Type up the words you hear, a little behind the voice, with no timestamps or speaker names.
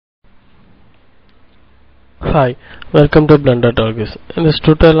Hi, welcome to Blender Talks. In this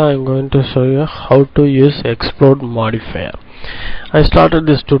tutorial I am going to show you how to use explode modifier. I started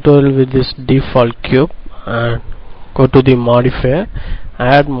this tutorial with this default cube and go to the modifier,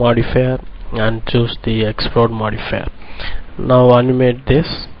 add modifier and choose the explode modifier. Now animate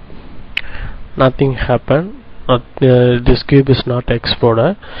this. Nothing happened. This cube is not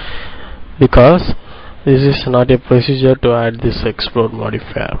exploded because this is not a procedure to add this explode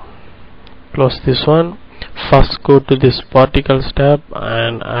modifier. Close this one. First go to this particles tab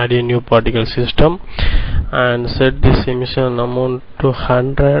and add a new particle system and set this emission amount to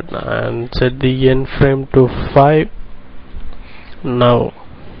 100 and set the end frame to 5. Now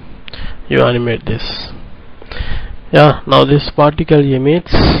you animate this. Now this particle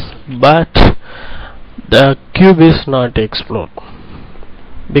emits, but the cube is not explode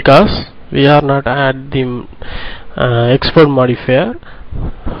because we are not add the explode modifier.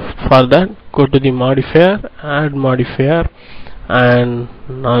 For that, go to the modifier, add modifier and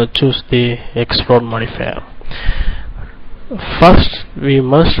now choose the explode modifier. First we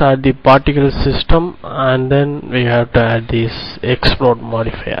must add the particle system and then we have to add this explode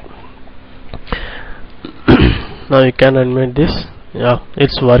modifier. Now you can animate this.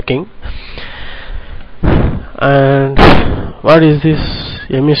 It's working. And what is this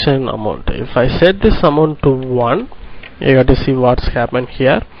emission amount? If I set this amount to 1, you got to see what's happened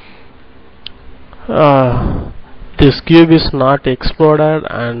here. This cube is not exploded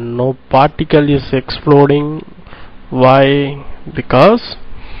and no particle is exploding. Why? Because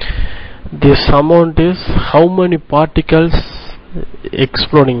this amount is how many particles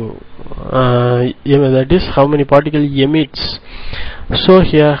exploding, that is how many particles emits. So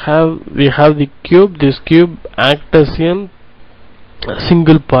here we have the cube. This cube acts as a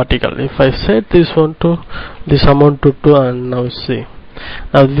single particle. If I set this one to this amount to 2 and now see,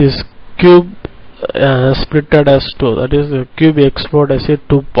 now this cube splitted as 2, that is the cube explode as a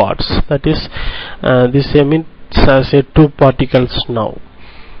 2 parts, that is this emits as a 2 particles now.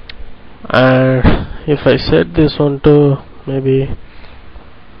 And if I set this one to maybe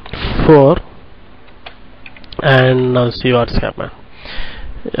 4 and now see what's happened.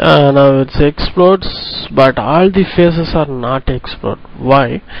 Now it explodes, but all the faces are not explode.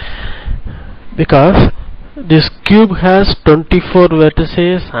 Why? Because this cube has 24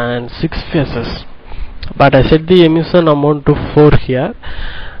 vertices and 6 faces, but I set the emission amount to 4 here.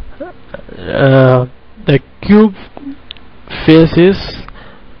 The cube face is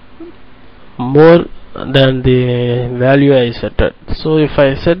more than the value I set it. So if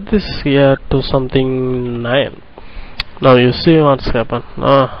I set this here to something 9, now you see what's happened.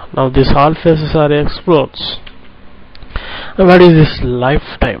 Now these all faces are explodes. And what is this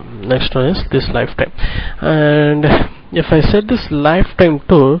lifetime? Next one is this lifetime. And if I set this lifetime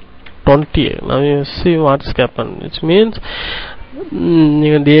to 20, now you see what's happened. It means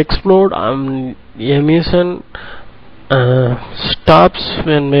the explode emission stops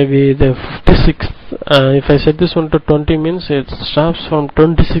when maybe the 56th. If I set this one to 20 means it stops from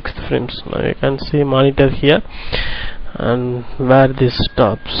 26th frames. Now you can see monitor here and where this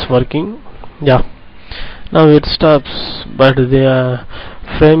stops working. Now it stops, but the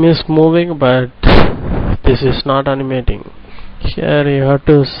frame is moving, but this is not animating. Here you have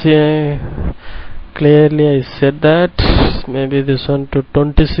to see clearly. I said that maybe this one to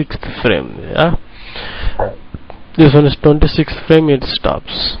 26th frame. This one is 26th frame, it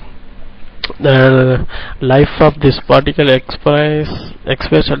stops. The life of this particle expires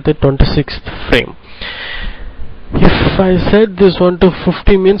at the 26th frame. If I set this one to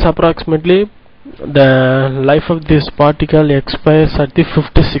 50 means approximately the life of this particle expires at the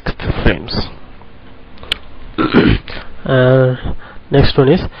 56th frames. Next one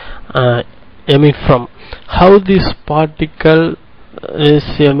is emit from. How this particle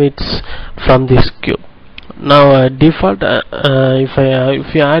emits from this cube. Now default,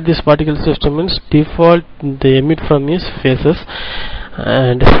 if you add this particle system means default the emit from is faces,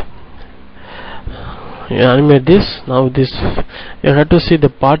 and you animate this. Now this you have to see the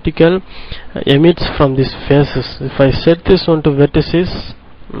particle emits from these faces. If I set this one to vertices,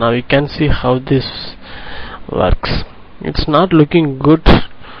 now you can see how this works. It's not looking good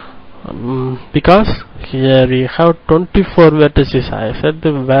because here we have 24 vertices. I set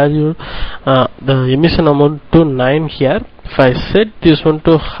the value, the emission amount to 9 here. If I set this one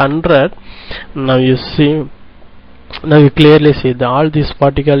to 100, now you see, now you clearly see that all this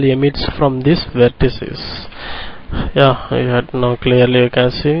particle emits from these vertices. Now clearly you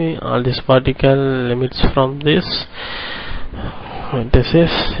can see all this particle emits from this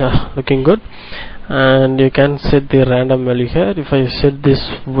vertices. Looking good. And you can set the random value here. If I set this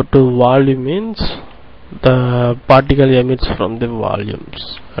to volume means the particle emits from the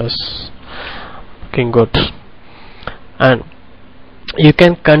volumes. Yes, looking good. And you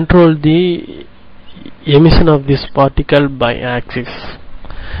can control the emission of this particle by axis.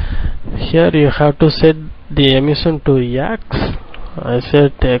 Here you have to set the emission to x. I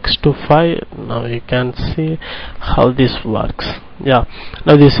set x to 5. Now you can see how this works. Yeah,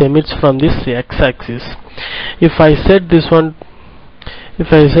 now this emits from this x-axis. If I set this one,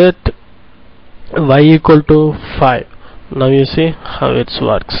 if I set y equal to 5, now you see how it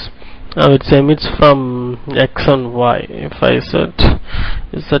works. Now it emits from x and y. If I set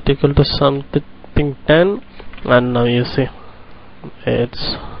is that equal to something 10, and now you see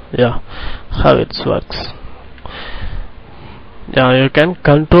it's, yeah, how it works. Yeah, you can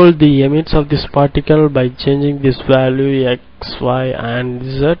control the emits of this particle by changing this value x, y and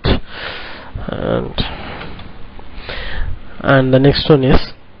z. And the next one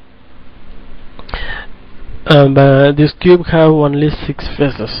is this cube have only 6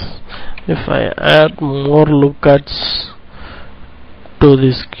 faces. If I add more loop cuts to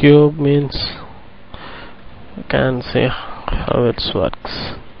this cube, means you can see how it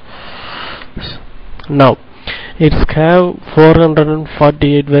works. Now it's have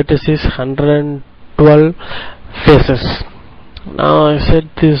 448 vertices, 112 faces. Now I set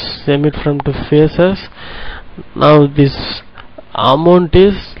this emit from 2 faces. Now this amount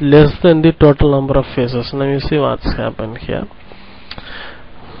is less than the total number of faces. Now you see what's happened here.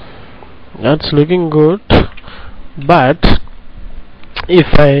 That's looking good, but if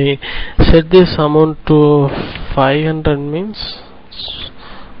I set this amount to 500, means,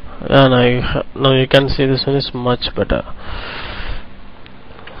 and now you can see this one is much better.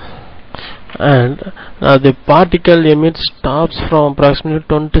 And now the particle emit stops from approximately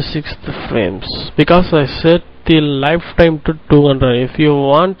 26th frames, because I set the lifetime to 200. If you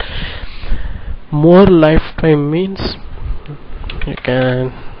want more lifetime, means you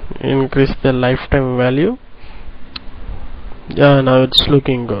can increase the lifetime value. Yeah, now it's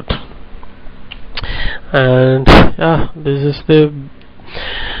looking good. And yeah, this is the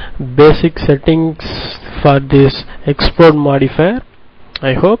basic settings for this explode modifier.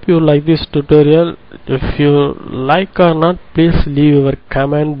 I hope you like this tutorial. If you like or not, please leave your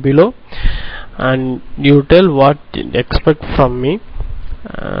comment below and you tell what you expect from me.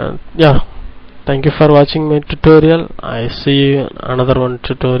 Yeah, thank you for watching my tutorial. I see you in another one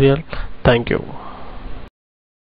tutorial. Thank you.